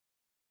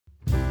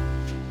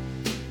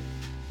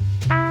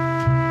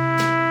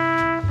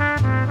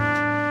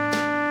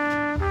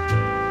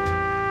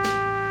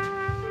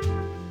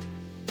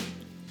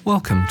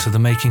Welcome to the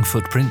Making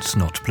Footprints,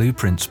 Not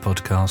Blueprints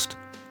podcast.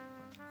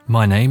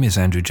 My name is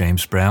Andrew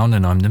James Brown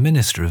and I'm the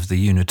minister of the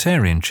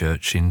Unitarian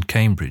Church in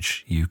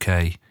Cambridge,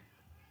 UK.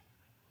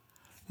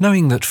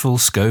 Knowing that full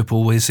scope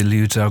always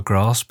eludes our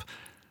grasp,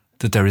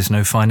 that there is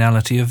no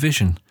finality of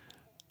vision,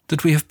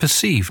 that we have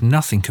perceived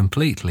nothing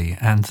completely,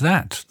 and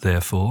that,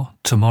 therefore,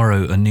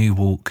 tomorrow a new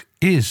walk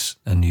is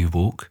a new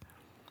walk,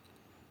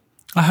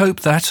 I hope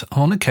that,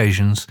 on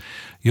occasions,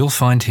 you'll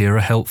find here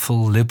a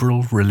helpful,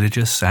 liberal,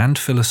 religious and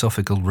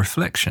philosophical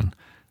reflection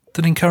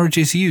that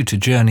encourages you to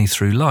journey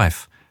through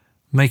life,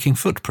 making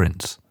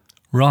footprints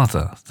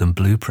rather than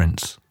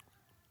blueprints.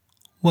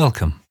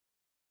 Welcome.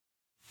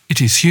 It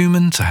is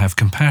human to have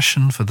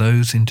compassion for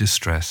those in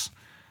distress.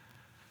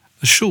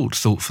 A short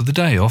thought for the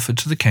day offered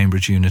to the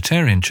Cambridge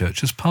Unitarian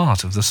Church as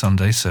part of the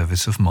Sunday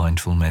service of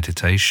mindful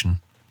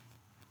meditation.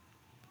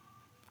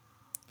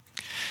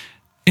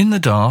 In the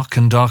dark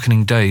and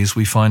darkening days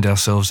we find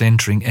ourselves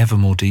entering ever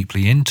more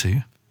deeply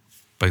into,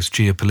 both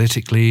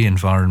geopolitically,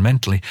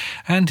 environmentally,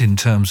 and in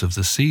terms of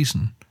the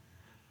season,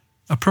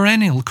 a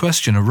perennial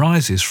question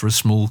arises for a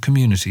small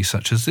community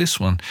such as this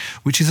one,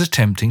 which is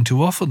attempting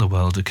to offer the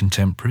world a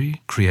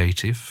contemporary,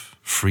 creative,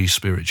 free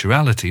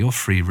spirituality or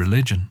free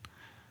religion.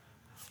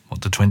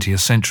 What the 20th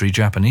century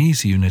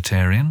Japanese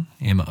Unitarian,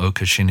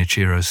 Imaoka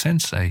Shinichiro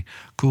Sensei,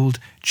 called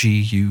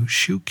Ji-yu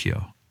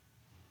Shukyo.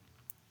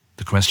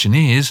 The question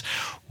is,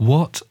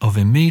 what of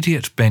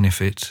immediate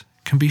benefit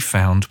can be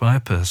found by a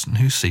person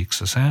who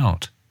seeks us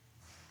out?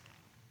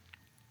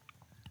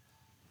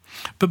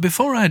 But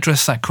before I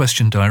address that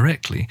question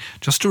directly,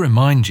 just to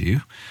remind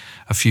you,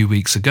 a few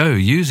weeks ago,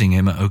 using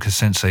Imaoka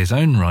Sensei's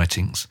own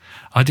writings,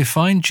 I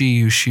defined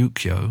Ji-yu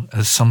Shukyo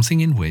as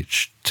something in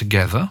which,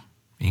 together,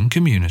 in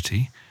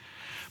community,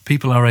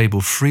 people are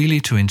able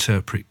freely to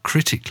interpret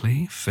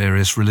critically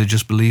various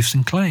religious beliefs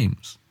and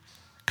claims,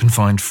 can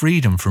find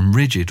freedom from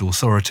rigid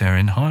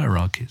authoritarian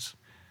hierarchies,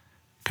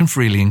 can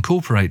freely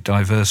incorporate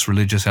diverse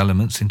religious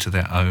elements into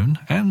their own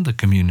and the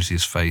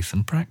community's faith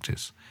and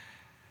practice,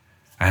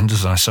 and,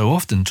 as I so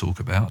often talk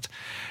about,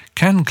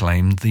 can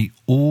claim the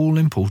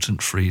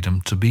all-important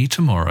freedom to be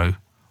tomorrow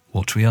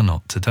what we are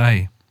not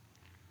today.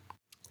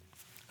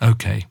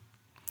 Okay,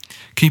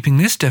 keeping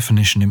this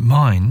definition in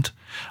mind,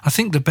 I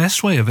think the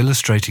best way of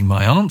illustrating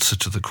my answer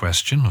to the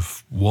question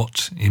of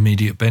what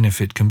immediate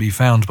benefit can be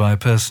found by a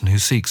person who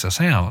seeks us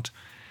out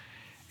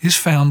is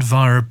found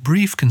via a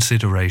brief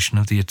consideration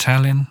of the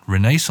Italian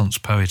Renaissance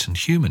poet and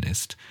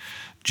humanist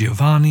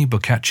Giovanni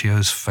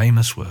Boccaccio's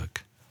famous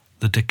work,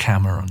 the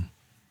Decameron.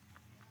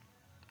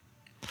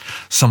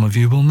 Some of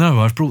you will know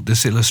I've brought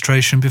this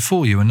illustration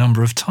before you a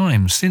number of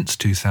times since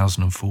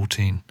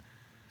 2014.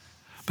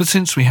 But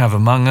since we have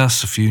among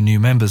us a few new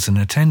members and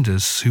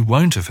attenders who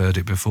won't have heard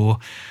it before,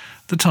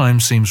 the time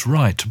seems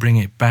right to bring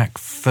it back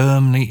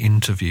firmly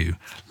into view,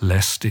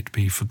 lest it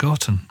be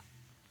forgotten.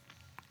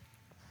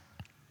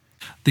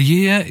 The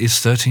year is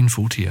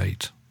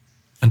 1348,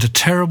 and a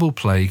terrible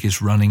plague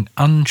is running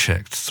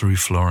unchecked through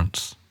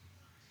Florence.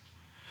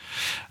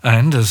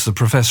 And, as the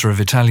professor of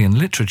Italian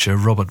literature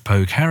Robert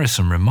Pogue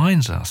Harrison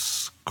reminds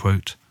us,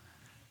 quote,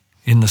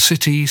 "In the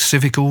city,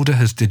 civic order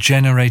has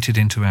degenerated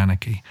into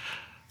anarchy.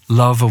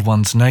 Love of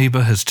one's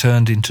neighbour has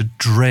turned into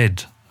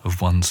dread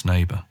of one's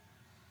neighbour,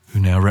 who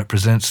now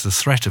represents the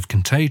threat of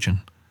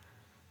contagion.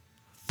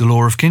 The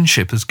law of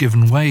kinship has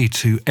given way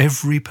to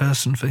every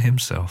person for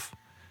himself.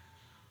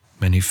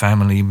 Many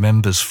family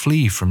members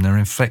flee from their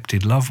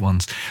infected loved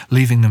ones,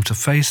 leaving them to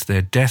face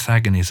their death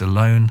agonies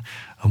alone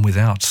and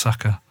without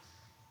succour.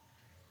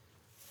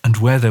 And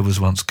where there was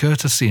once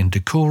courtesy and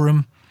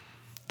decorum,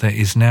 there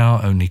is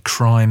now only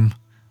crime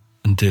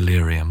and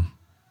delirium."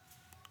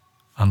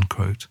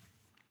 Unquote.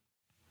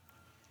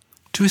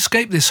 To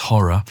escape this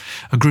horror,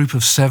 a group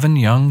of 7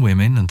 young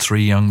women and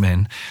 3 young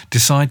men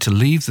decide to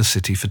leave the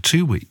city for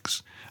 2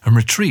 weeks and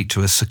retreat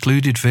to a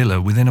secluded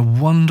villa within a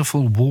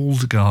wonderful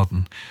walled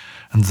garden,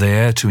 and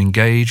there to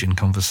engage in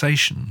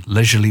conversation,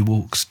 leisurely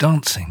walks,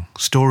 dancing,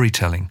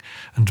 storytelling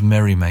and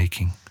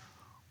merrymaking,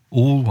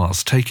 all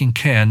whilst taking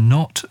care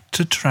not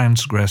to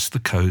transgress the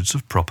codes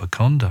of proper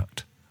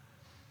conduct.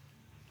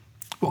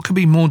 What could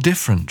be more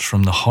different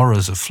from the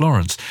horrors of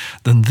Florence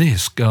than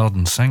this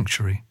garden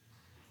sanctuary?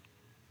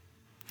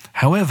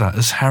 However,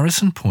 as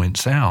Harrison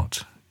points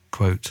out,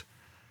 quote,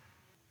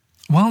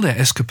 "While their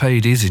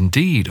escapade is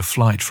indeed a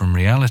flight from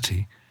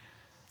reality,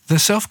 their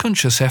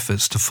self-conscious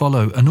efforts to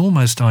follow an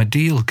almost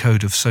ideal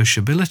code of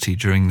sociability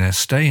during their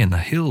stay in the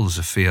hills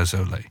of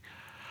Fiesole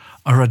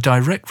are a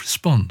direct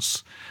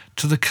response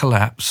to the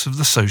collapse of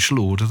the social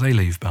order they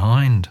leave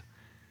behind.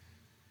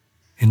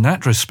 In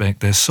that respect,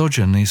 their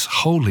sojourn is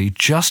wholly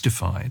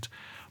justified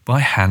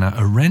by Hannah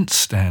Arendt's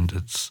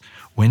standards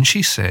when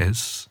she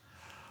says,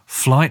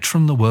 'Flight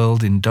from the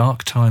world in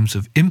dark times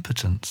of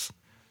impotence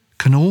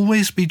can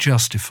always be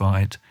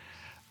justified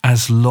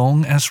as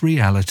long as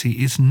reality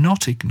is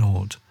not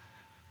ignored,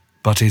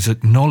 but is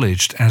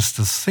acknowledged as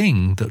the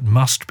thing that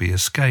must be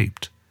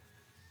escaped.'"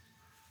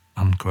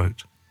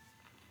 Unquote.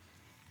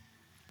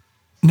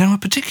 Now, a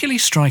particularly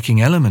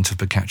striking element of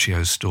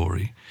Boccaccio's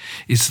story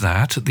is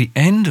that, at the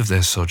end of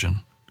their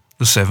sojourn,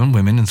 the 7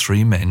 women and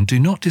 3 men do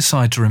not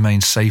decide to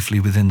remain safely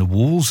within the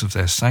walls of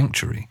their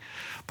sanctuary,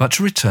 but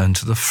to return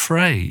to the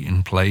fray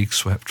in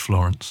plague-swept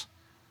Florence.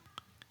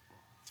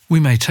 We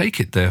may take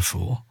it,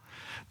 therefore,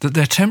 that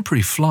their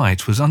temporary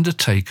flight was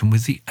undertaken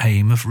with the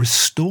aim of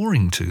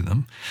restoring to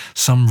them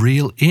some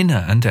real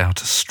inner and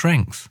outer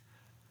strength,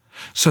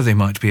 so they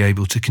might be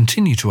able to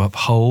continue to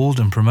uphold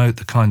and promote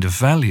the kind of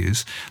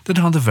values that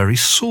are the very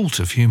salt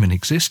of human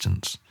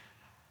existence.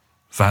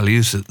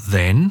 Values that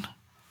then,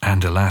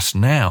 and alas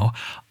now,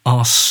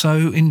 are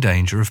so in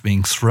danger of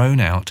being thrown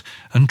out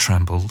and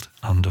trampled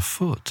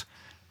underfoot.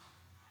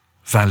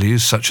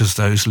 Values such as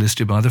those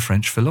listed by the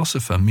French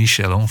philosopher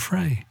Michel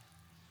Onfray.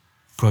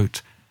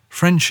 Quote,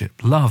 friendship,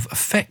 love,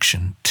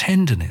 affection,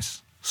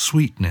 tenderness,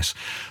 sweetness,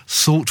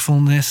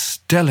 thoughtfulness,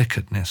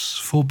 delicateness,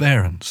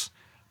 forbearance,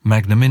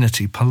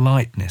 magnanimity,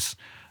 politeness,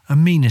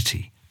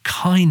 amenity,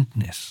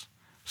 kindness,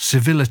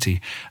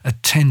 civility,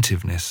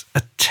 attentiveness,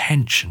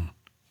 attention,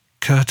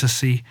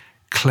 courtesy,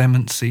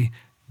 clemency,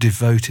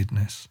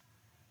 devotedness,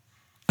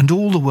 and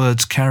all the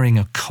words carrying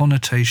a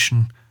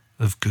connotation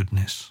of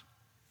goodness.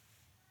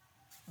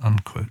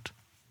 Unquote.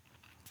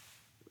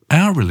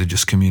 Our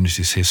religious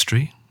community's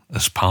history,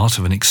 as part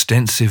of an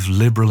extensive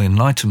liberal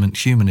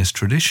Enlightenment humanist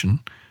tradition,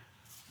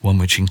 one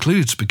which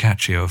includes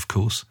Boccaccio, of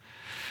course,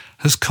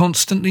 has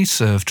constantly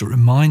served to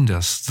remind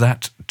us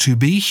that to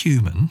be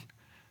human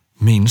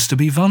means to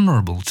be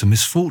vulnerable to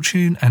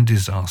misfortune and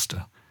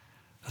disaster.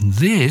 And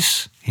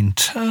this, in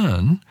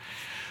turn,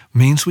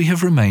 means we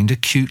have remained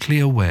acutely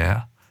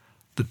aware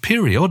that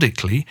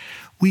periodically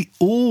we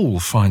all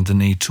find the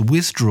need to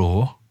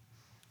withdraw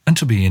and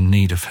to be in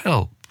need of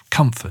help,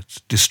 comfort,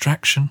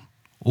 distraction,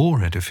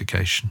 or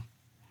edification.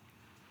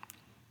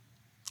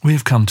 We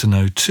have come to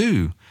know,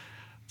 too,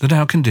 that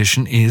our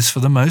condition is for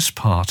the most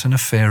part an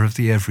affair of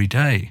the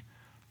everyday,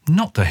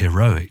 not the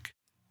heroic.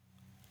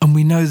 And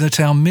we know that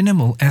our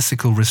minimal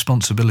ethical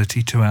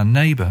responsibility to our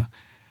neighbour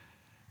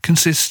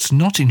consists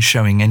not in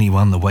showing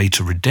anyone the way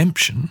to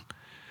redemption,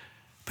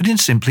 but in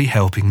simply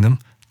helping them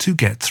to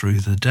get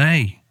through the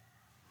day.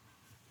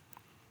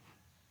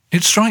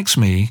 It strikes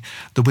me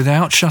that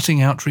without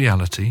shutting out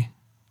reality,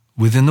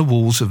 within the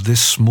walls of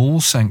this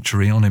small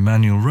sanctuary on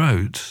Emmanuel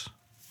Road,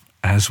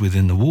 as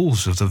within the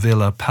walls of the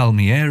Villa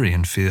Palmieri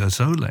in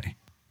Fiesole,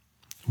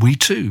 we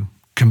too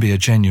can be a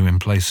genuine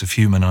place of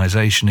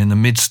humanisation in the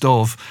midst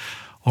of,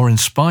 or in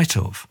spite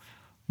of,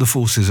 the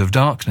forces of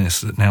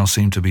darkness that now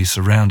seem to be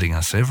surrounding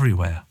us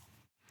everywhere.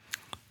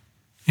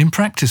 In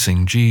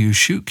practising Jiyu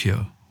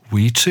Shukyo,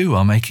 we too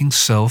are making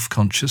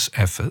self-conscious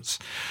efforts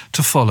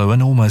to follow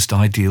an almost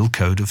ideal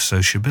code of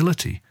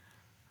sociability,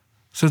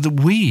 so that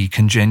we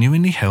can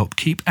genuinely help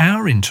keep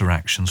our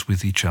interactions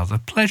with each other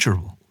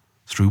pleasurable,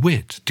 through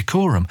wit,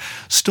 decorum,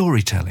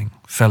 storytelling,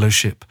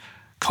 fellowship,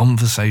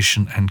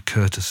 conversation and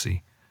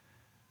courtesy,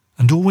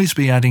 and always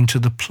be adding to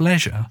the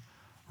pleasure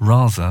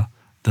rather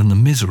than the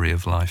misery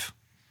of life.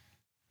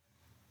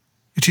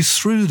 It is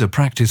through the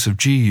practice of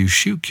Jiyu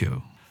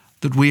Shukyo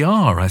that we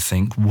are, I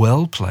think,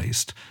 well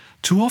placed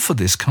to offer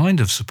this kind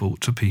of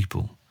support to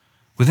people,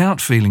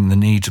 without feeling the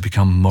need to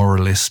become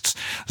moralists,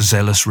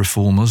 zealous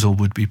reformers or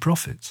would-be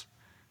prophets.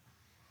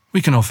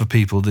 We can offer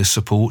people this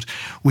support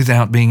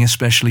without being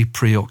especially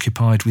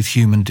preoccupied with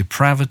human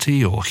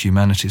depravity or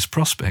humanity's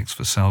prospects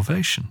for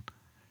salvation.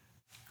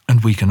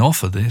 And we can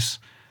offer this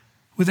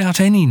without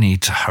any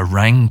need to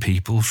harangue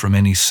people from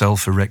any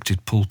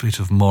self-erected pulpit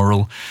of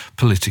moral,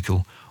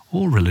 political,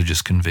 or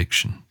religious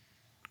conviction.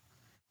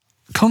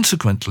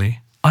 Consequently,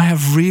 I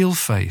have real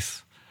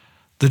faith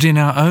that in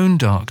our own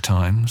dark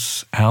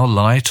times, our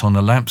light on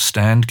a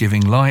lampstand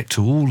giving light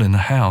to all in the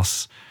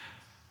house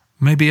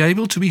may be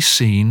able to be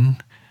seen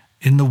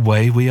in the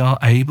way we are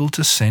able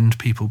to send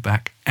people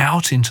back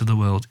out into the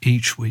world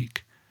each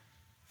week,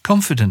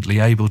 confidently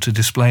able to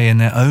display in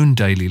their own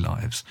daily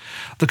lives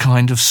the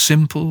kind of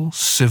simple,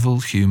 civil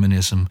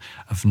humanism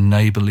of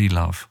neighbourly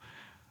love,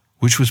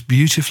 which was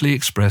beautifully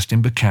expressed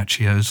in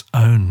Boccaccio's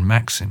own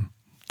maxim,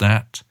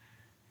 that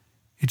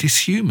it is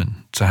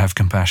human to have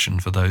compassion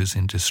for those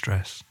in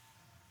distress.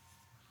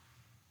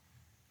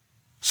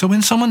 So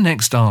when someone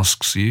next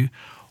asks you,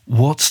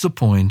 what's the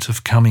point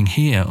of coming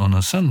here on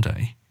a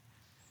Sunday,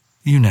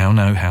 you now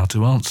know how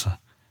to answer.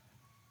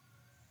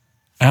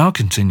 Our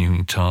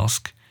continuing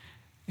task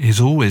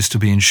is always to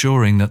be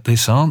ensuring that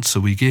this answer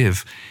we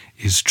give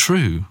is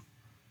true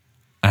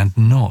and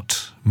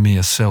not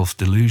mere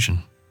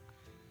self-delusion.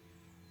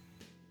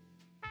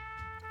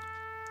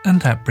 And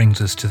that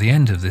brings us to the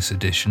end of this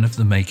edition of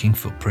the Making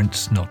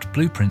Footprints, Not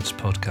Blueprints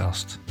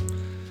podcast.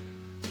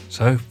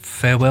 So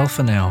farewell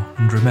for now,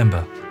 and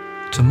remember,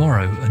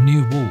 tomorrow a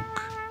new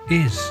walk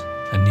is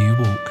a new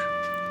walk.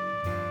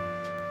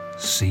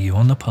 See you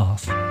on the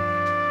path.